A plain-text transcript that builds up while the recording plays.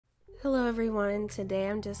Hello everyone, today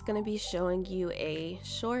I'm just going to be showing you a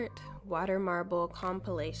short water marble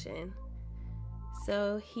compilation.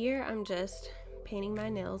 So here I'm just painting my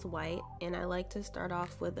nails white, and I like to start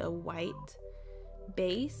off with a white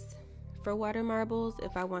base for water marbles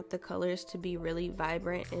if I want the colors to be really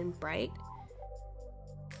vibrant and bright.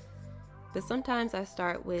 But sometimes I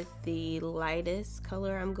start with the lightest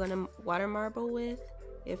color I'm going to water marble with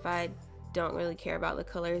if I don't really care about the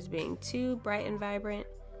colors being too bright and vibrant.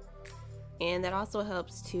 And that also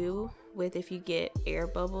helps too with if you get air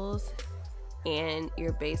bubbles and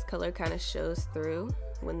your base color kind of shows through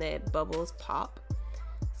when the bubbles pop.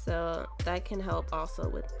 So that can help also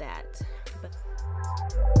with that. But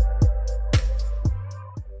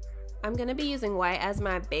I'm going to be using white as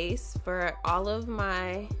my base for all of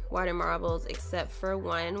my water marbles except for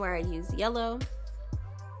one where I use yellow.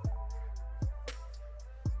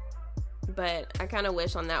 But I kind of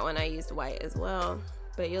wish on that one I used white as well.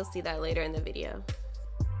 But you'll see that later in the video.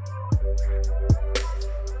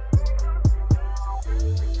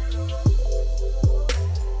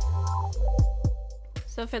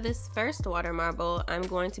 So for this first water marble, I'm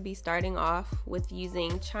going to be starting off with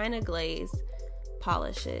using China glaze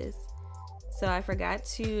polishes. So I forgot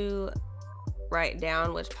to write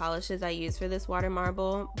down which polishes I use for this water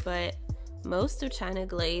marble, but most of China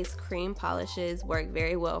glaze cream polishes work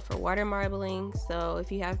very well for water marbling. So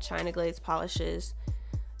if you have China glaze polishes,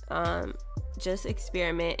 just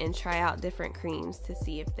experiment and try out different creams to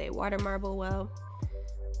see if they water marble well.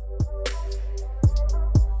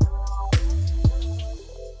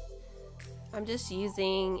 I'm just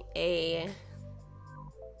using a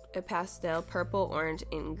pastel purple, orange,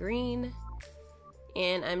 and green,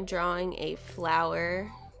 and I'm drawing a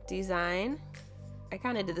flower design. I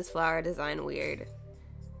kind of did this flower design weird.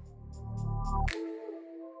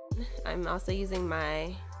 I'm also using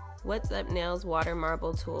my What's Up Nails water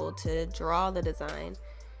marble tool to draw the design,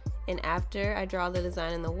 and after I draw the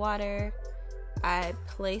design in the water, I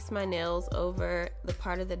place my nails over the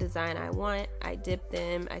part of the design I want. I dip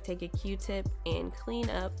them, I take a Q-tip and clean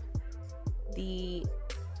up the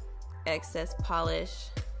excess polish.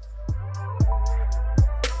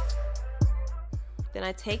 Then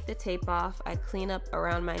I take the tape off, I clean up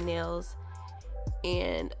around my nails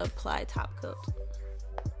and apply top coat.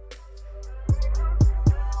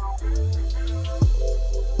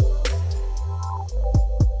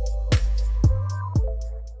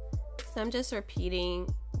 So I'm just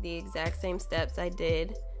repeating the exact same steps I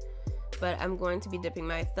did, but I'm going to be dipping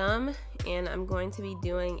my thumb and I'm going to be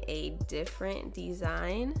doing a different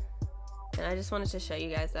design. And I just wanted to show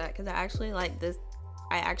you guys that because I actually like this.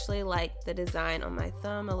 I actually like the design on my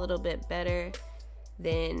thumb a little bit better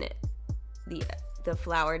than the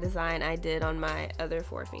flower design I did on my other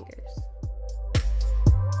four fingers.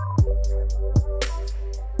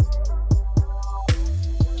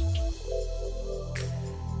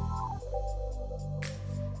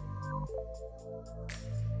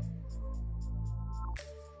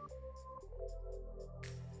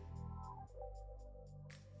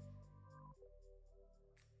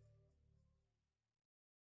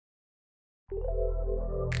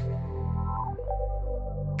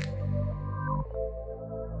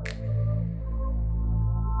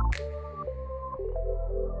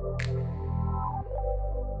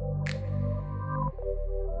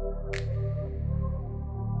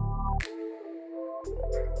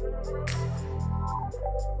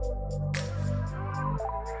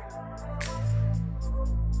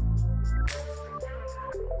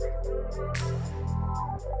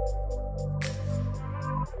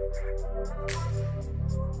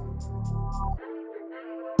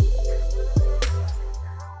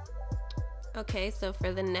 Okay, so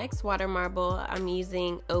for the next water marble, I'm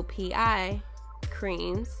using OPI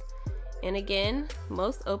creams. And again,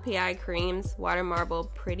 most OPI creams water marble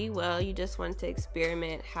pretty well. You just want to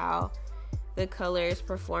experiment how the colors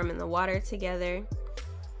perform in the water together.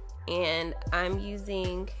 And I'm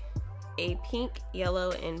using a pink,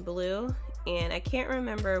 yellow, and blue. And I can't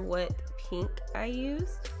remember what pink I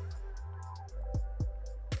used.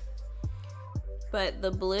 But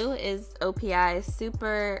the blue is OPI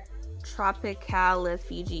Super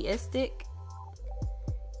Tropicalifugieistic,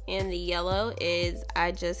 and the yellow is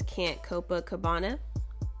I Just Can't Copacabana.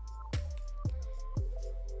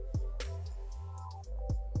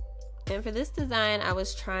 And for this design, I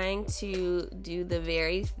was trying to do the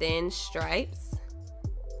very thin stripes,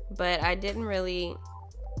 but I didn't really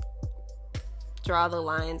draw the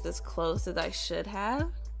lines as close as I should have.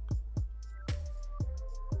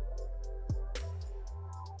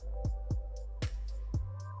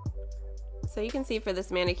 So you can see for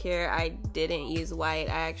this manicure, I didn't use white.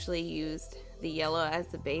 I actually used the yellow as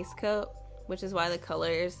the base coat, which is why the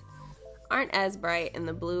colors aren't as bright and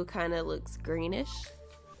the blue kind of looks greenish.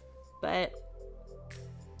 But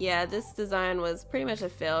yeah, this design was pretty much a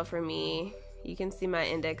fail for me. You can see my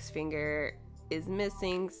index finger is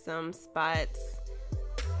missing some spots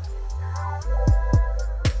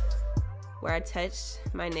where I touched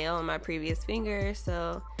my nail on my previous finger,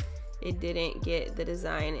 so it didn't get the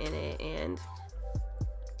design in it, and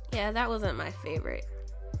yeah, that wasn't my favorite.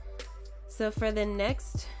 So for the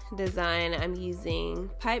next design, I'm using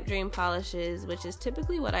Pipe Dream polishes, which is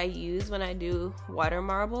typically what I use when I do water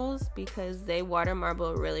marbles because they water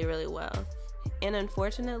marble really, really well. And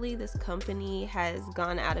unfortunately, this company has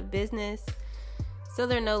gone out of business, so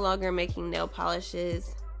they're no longer making nail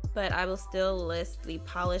polishes, but I will still list the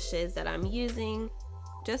polishes that I'm using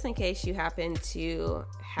just in case you happen to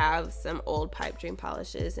have some old Pipe Dream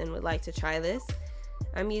polishes and would like to try this.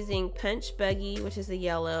 I'm using Punch Buggy, which is the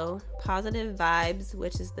yellow, Positive Vibes,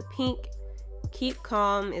 which is the pink, Keep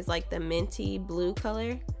Calm is like the minty blue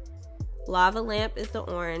color, Lava Lamp is the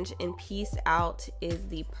orange, and Peace Out is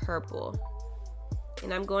the purple.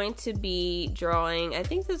 And I'm going to be drawing, I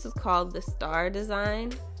think this is called the star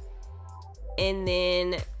design, and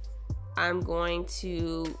then I'm going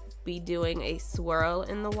to be doing a swirl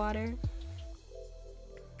in the water,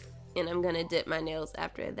 and I'm gonna dip my nails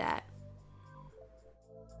after that.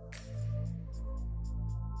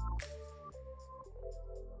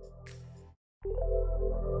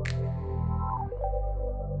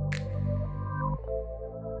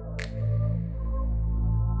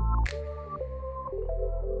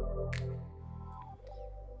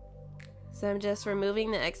 So I'm just removing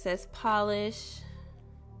the excess polish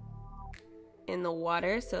in the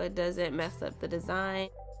water so it doesn't mess up the design.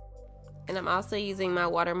 And I'm also using my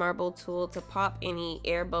Watermarble tool to pop any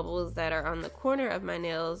air bubbles that are on the corner of my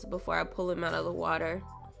nails before I pull them out of the water.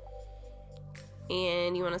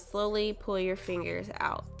 And you want to slowly pull your fingers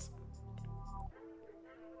out.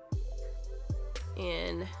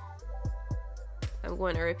 And I'm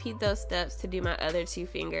going to repeat those steps to do my other two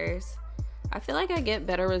fingers. I feel like I get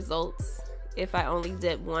better results if I only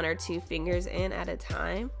dip one or two fingers in at a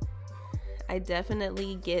time. I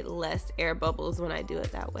definitely get less air bubbles when I do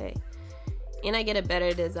it that way. And I get a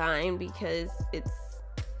better design because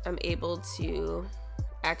I'm able to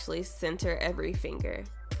actually center every finger,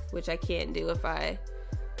 which I can't do if I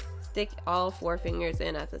stick all 4 fingers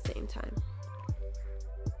in at the same time.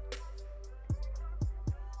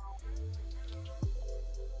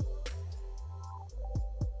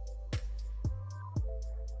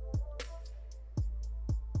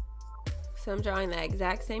 So I'm drawing the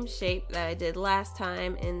exact same shape that I did last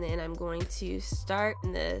time, and then I'm going to start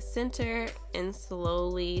in the center and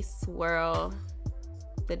slowly swirl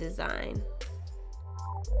the design.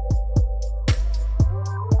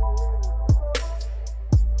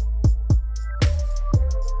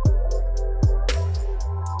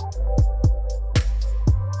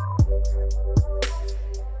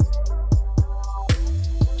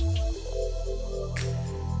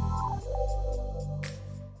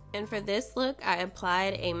 And for this look, I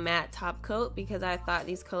applied a matte top coat because I thought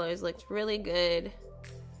these colors looked really good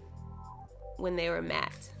when they were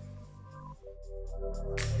matte.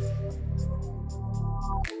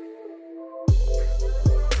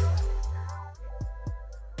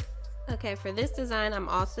 Okay, for this design, I'm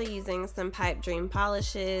also using some Pipe Dream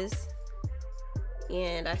polishes.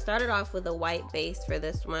 And I started off with a white base for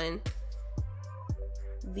this one.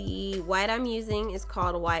 The white I'm using is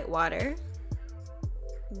called White Water.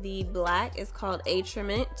 The black is called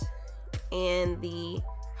Atrament, and the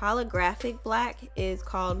holographic black is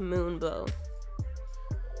called Moonbow.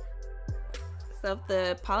 So if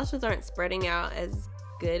the polishes aren't spreading out as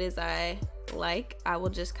good as I like, I will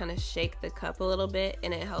just kind of shake the cup a little bit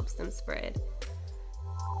and it helps them spread.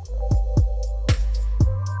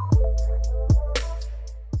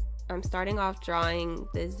 I'm starting off drawing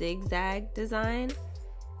the zigzag design.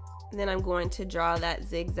 Then I'm going to draw that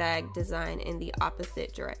zigzag design in the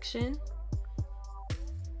opposite direction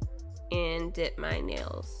and dip my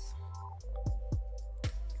nails.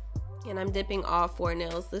 And I'm dipping all 4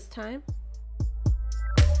 nails this time.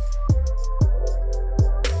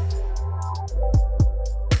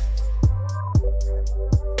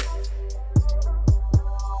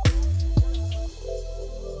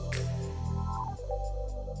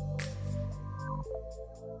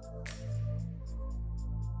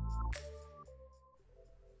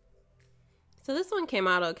 So this one came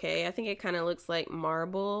out okay. I think it kind of looks like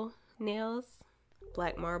marble nails,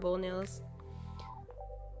 black marble nails.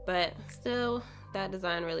 But still, that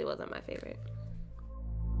design really wasn't my favorite.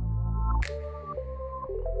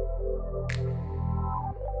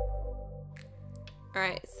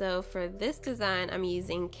 Alright, so for this design, I'm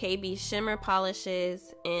using KB shimmer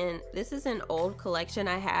polishes, and this is an old collection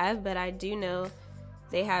I have, but I do know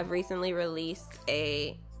they have recently released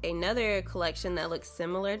another collection that looks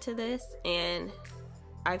similar to this, and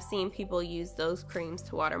I've seen people use those creams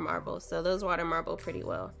to water marble, so those water marble pretty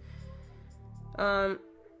well.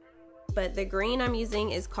 But the green I'm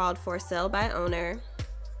using is called For Sale by Owner.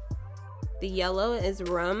 The yellow is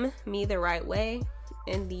Rum Me the Right Way,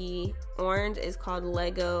 and the orange is called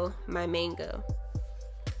Lego My Mango.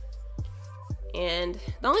 And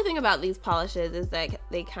the only thing about these polishes is that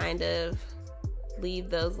they kind of leave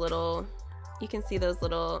those little, you can see those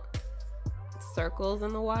little circles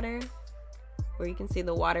in the water where you can see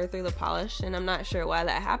the water through the polish, and I'm not sure why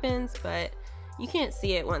that happens, but you can't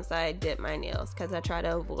see it once I dip my nails because I try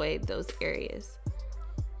to avoid those areas.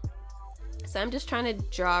 So I'm just trying to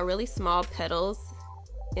draw really small petals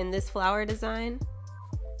in this flower design.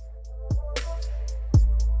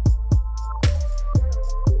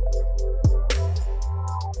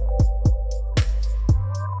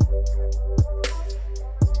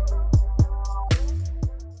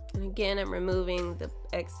 And again, I'm removing the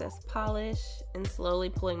excess polish and slowly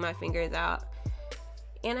pulling my fingers out.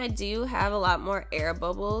 And I do have a lot more air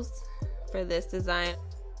bubbles for this design.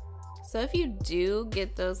 So if you do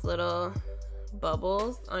get those little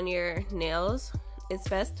bubbles on your nails, it's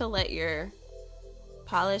best to let your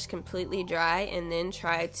polish completely dry and then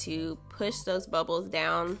try to push those bubbles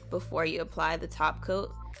down before you apply the top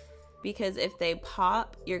coat, because if they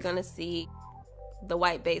pop, you're gonna see the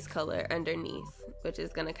white base color underneath, which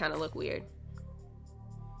is gonna kind of look weird.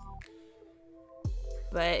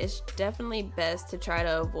 But it's definitely best to try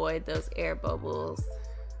to avoid those air bubbles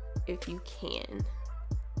if you can.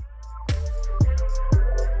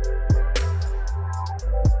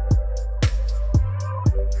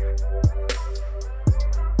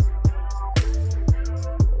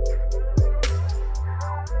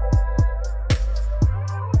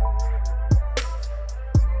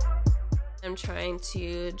 I'm trying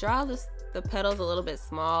to draw the petals a little bit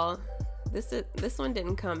small. This one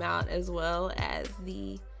didn't come out as well as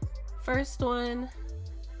the first one,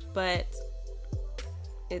 but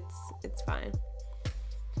it's fine.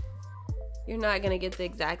 You're not gonna get the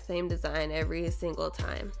exact same design every single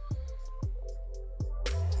time.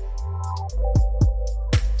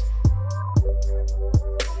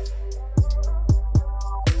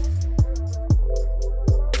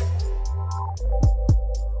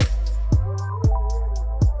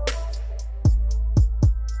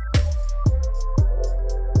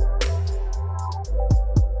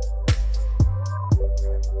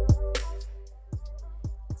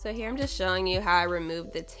 So here I'm just showing you how I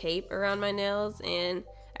removed the tape around my nails, and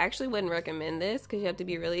I actually wouldn't recommend this because you have to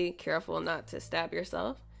be really careful not to stab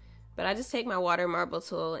yourself. But I just take my water marble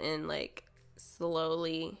tool and like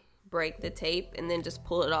slowly break the tape and then just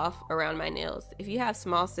pull it off around my nails. If you have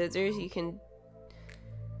small scissors, you can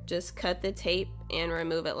just cut the tape and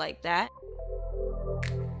remove it like that.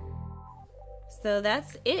 So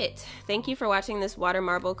that's it. Thank you for watching this water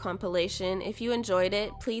marble compilation. If you enjoyed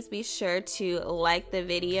it, please be sure to like the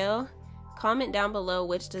video. Comment down below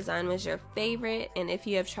which design was your favorite and if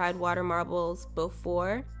you have tried water marbles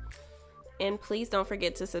before. And please don't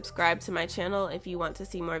forget to subscribe to my channel if you want to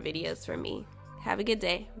see more videos from me. Have a good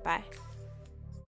day. Bye.